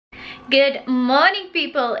Good morning,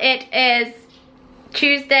 people. It is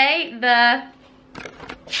Tuesday,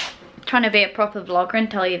 trying to be a proper vlogger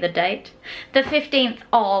and tell you the date, the 15th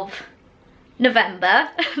of November.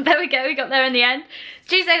 There we go, we got there in the end.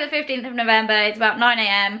 Tuesday the 15th of November, it's about 9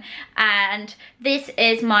 AM and this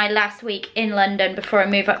is my last week in London before I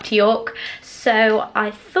move up to York. So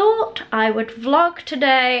I thought I would vlog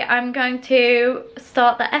today. I'm going to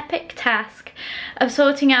start the epic task of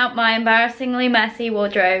sorting out my embarrassingly messy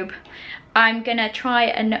wardrobe. I'm gonna try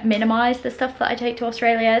and minimize the stuff that I take to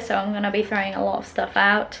Australia, so I'm gonna be throwing a lot of stuff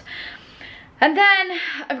out. And then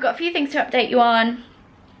I've got a few things to update you on,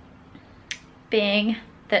 being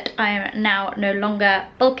that I am now no longer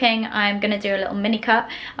bulking. I'm gonna do a little mini cut.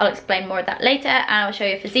 I'll explain more of that later, and I'll show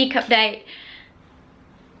you a physique update.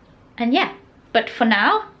 And yeah, but for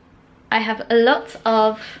now, I have lots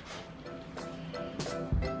of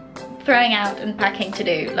throwing out and packing to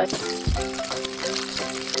do.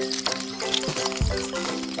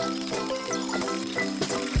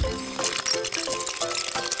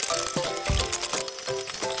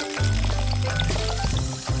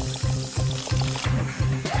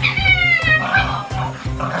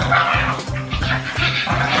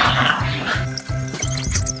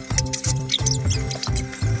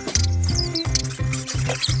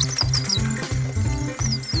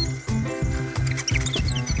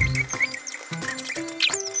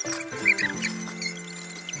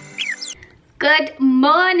 Good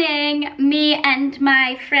morning, me and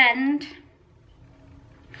my friend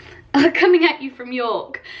are coming at you from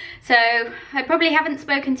York. So I probably haven't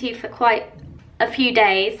spoken to you for quite a few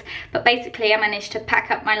days, but basically I managed to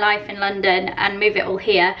pack up my life in London and move it all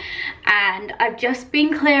here, and I've just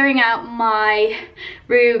been clearing out my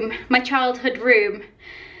room, my childhood room,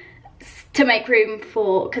 to make room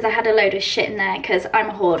for, because I had a load of shit in there because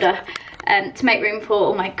I'm a hoarder, to make room for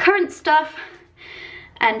all my current stuff.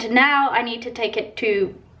 And now I need to take it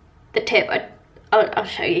to the tip. I'll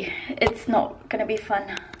show you. It's not gonna be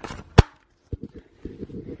fun.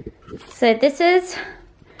 So this is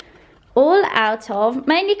all out of,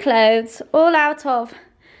 mainly clothes, all out of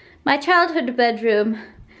my childhood bedroom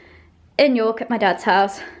in York at my dad's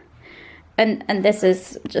house. And this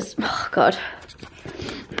is just, oh God.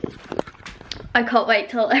 I can't wait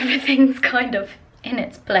till everything's kind of in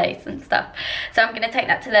its place and stuff. So I'm gonna take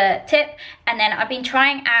that to the tip, and then I've been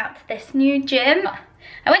trying out this new gym.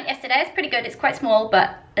 I went yesterday, it's pretty good, it's quite small,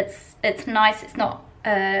 but it's nice. It's not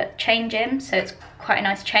a chain gym, so it's quite a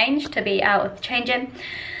nice change to be out of the chain gym.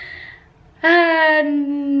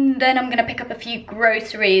 And then I'm gonna pick up a few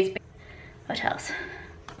groceries. What else?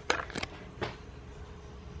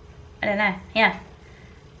 I don't know, yeah.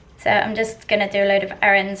 So I'm just gonna do a load of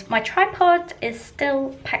errands. My tripod is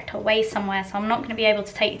still packed away somewhere, so I'm not gonna be able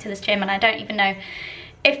to take you to this gym, and I don't even know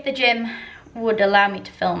if the gym would allow me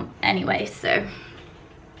to film anyway, so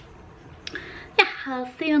yeah, I'll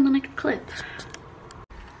see you on the next clip.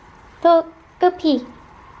 Go pee.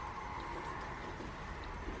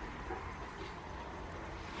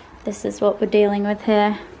 This is what we're dealing with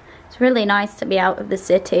here. It's really nice to be out of the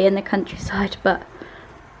city in the countryside, but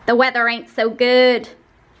the weather ain't so good.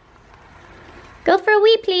 Go for a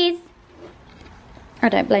wee, please. I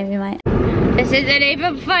don't blame you, mate. This isn't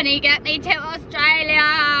even funny. Get me to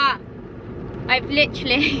Australia. I've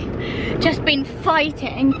literally just been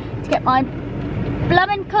fighting to get my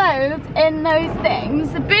blooming clothes in those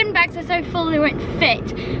things. The bin bags are so full they won't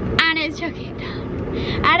fit, and it's chucking it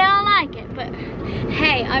down. I don't like it, but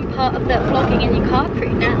hey, I'm part of the vlogging in your car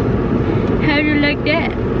crew now. How do you like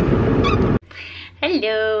that?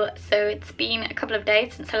 Hello, so it's been a couple of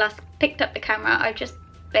days since I last picked up the camera. I've just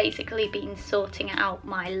basically been sorting out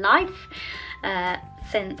my life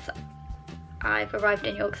since I've arrived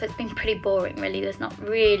in York, so it's been pretty boring really. There's not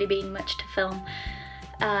really been much to film.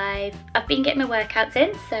 I've been getting my workouts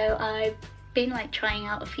in, so I've been like trying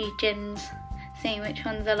out a few gyms, seeing which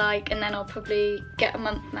ones I like, and then I'll probably get a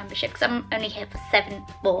month membership because I'm only here for 7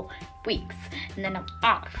 more weeks and then I'm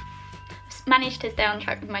off. Managed to stay on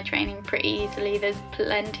track with my training pretty easily. There's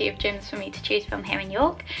plenty of gyms for me to choose from here in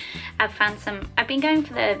York. I've been going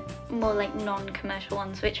for the more like non-commercial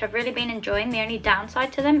ones, which I've really been enjoying. The only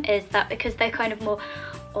downside to them is that because they're kind of more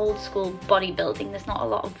old school bodybuilding, there's not a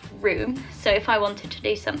lot of room. So if I wanted to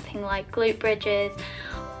do something like glute bridges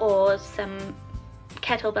or some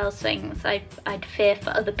kettlebell swings, I'd fear for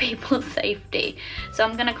other people's safety. So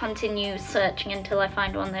I'm gonna continue searching until I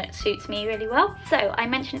find one that suits me really well. So I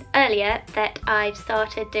mentioned earlier that I've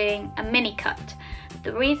started doing a mini cut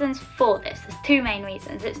The reasons for this, there's two main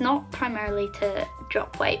reasons. It's not primarily to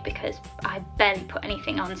drop weight because I barely put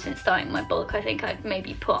anything on since starting my bulk. I think I've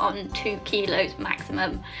maybe put on 2 kilos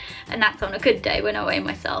maximum, and that's on a good day when I weigh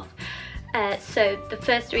myself. So the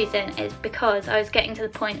first reason is because I was getting to the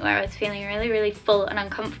point where I was feeling really full and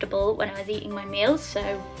uncomfortable when I was eating my meals,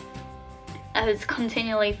 so I was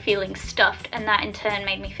continually feeling stuffed, and that in turn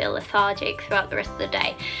made me feel lethargic throughout the rest of the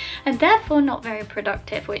day, and therefore not very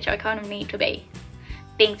productive, which I kind of need to be.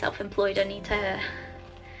 Being self-employed, I need to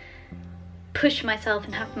push myself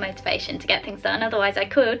and have motivation to get things done, otherwise I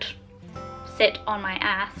could sit on my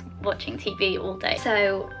ass watching TV all day.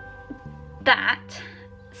 So that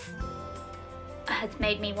has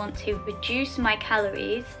made me want to reduce my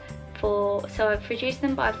calories so I've reduced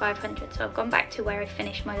them by 500, so I've gone back to where I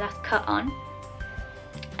finished my last cut on.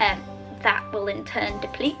 That will in turn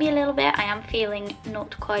deplete me a little bit. I am feeling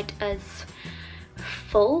not quite as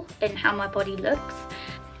full in how my body looks.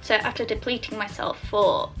 So after depleting myself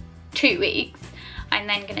for 2 weeks, I'm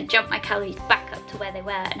then going to jump my calories back up to where they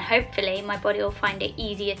were, and hopefully my body will find it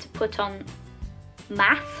easier to put on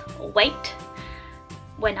mass or weight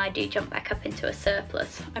when I do jump back up into a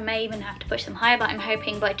surplus. I may even have to push them higher, but I'm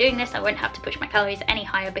hoping by doing this I won't have to push my calories any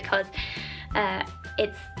higher, because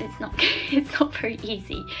it's not very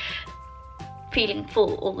easy feeling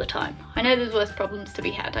full all the time. I know there's worse problems to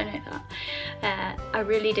be had, I know that. I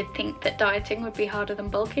really did think that dieting would be harder than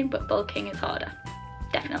bulking, but bulking is harder,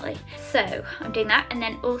 definitely. So I'm doing that, and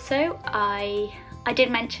then also I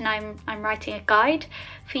did mention I'm writing a guide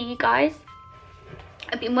for you guys.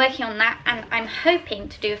 I've been working on that, and I'm hoping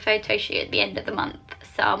to do a photo shoot at the end of the month,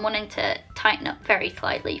 so I'm wanting to tighten up very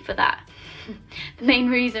slightly for that. The main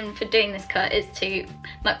reason for doing this cut is to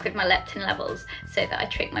muck with my leptin levels so that I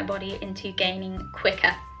trick my body into gaining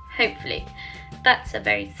quicker, hopefully. That's a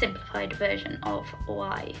very simplified version of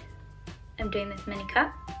why I'm doing this mini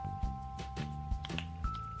cut.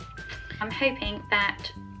 I'm hoping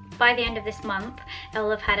that by the end of this month I'll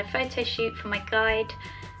have had a photo shoot for my guide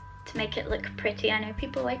to make it look pretty. I know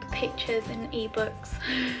people like pictures and ebooks.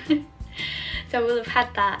 So we'll have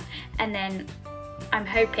had that, and then I'm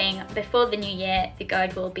hoping before the new year the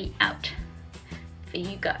guide will be out for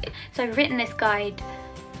you guys. So I've written this guide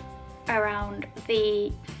around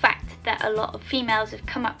the fact that a lot of females have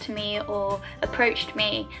come up to me or approached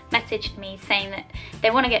me, messaged me saying that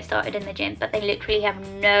they want to get started in the gym but they literally have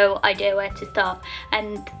no idea where to start,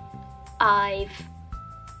 and I've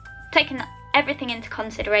taken everything into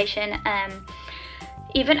consideration,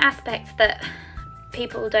 even aspects that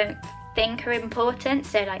people don't think are important,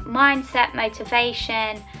 so like mindset,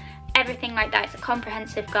 motivation, everything like that. It's a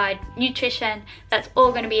comprehensive guide. Nutrition, that's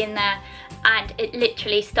all going to be in there, and it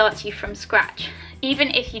literally starts you from scratch. Even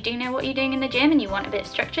if you do know what you're doing in the gym and you want a bit of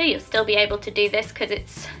structure, you'll still be able to do this, because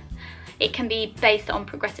it can be based on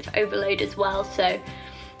progressive overload as well, so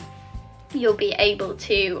you'll be able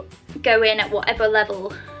to go in at whatever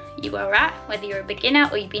level you are at, whether you're a beginner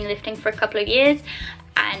or you've been lifting for a couple of years,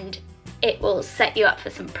 and it will set you up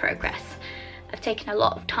for some progress. I've taken a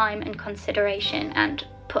lot of time and consideration and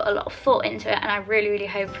put a lot of thought into it, and I really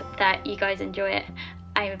hope that you guys enjoy it.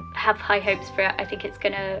 I have high hopes for it. I think it's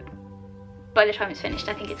gonna, by the time it's finished,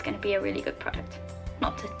 I think it's gonna be a really good product.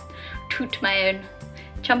 Not to toot my own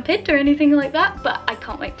trumpet or anything like that, but I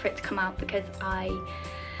can't wait for it to come out, because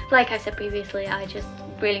like I said previously, I just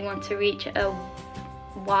really want to reach a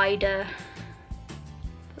wider,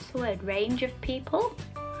 what's the word, range of people.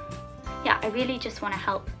 Yeah, I really just want to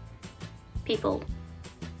help people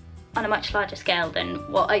on a much larger scale than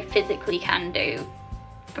what I physically can do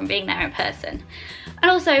from being there in person.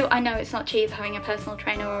 And also, I know it's not cheap having a personal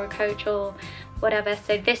trainer or a coach or whatever,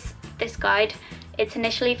 so this guide, it's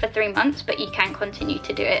initially for 3 months, but you can continue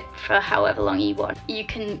to do it for however long you want. You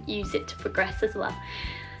can use it to progress as well.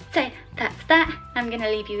 So that's that. I'm going to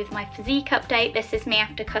leave you with my physique update. This is me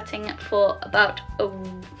after cutting for about how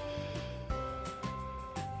long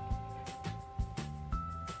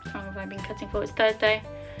have I been cutting for? It's Thursday.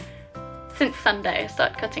 Since Sunday. I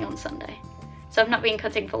started cutting on Sunday. So I've not been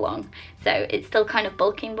cutting for long. So it's still kind of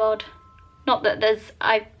bulking bod. Not that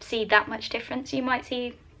I see that much difference. You might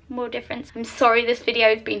see more difference. I'm sorry this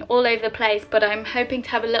video has been all over the place, but I'm hoping to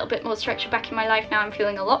have a little bit more structure back in my life now. I'm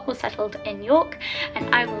feeling a lot more settled in York,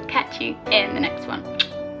 and I will catch you in the next one.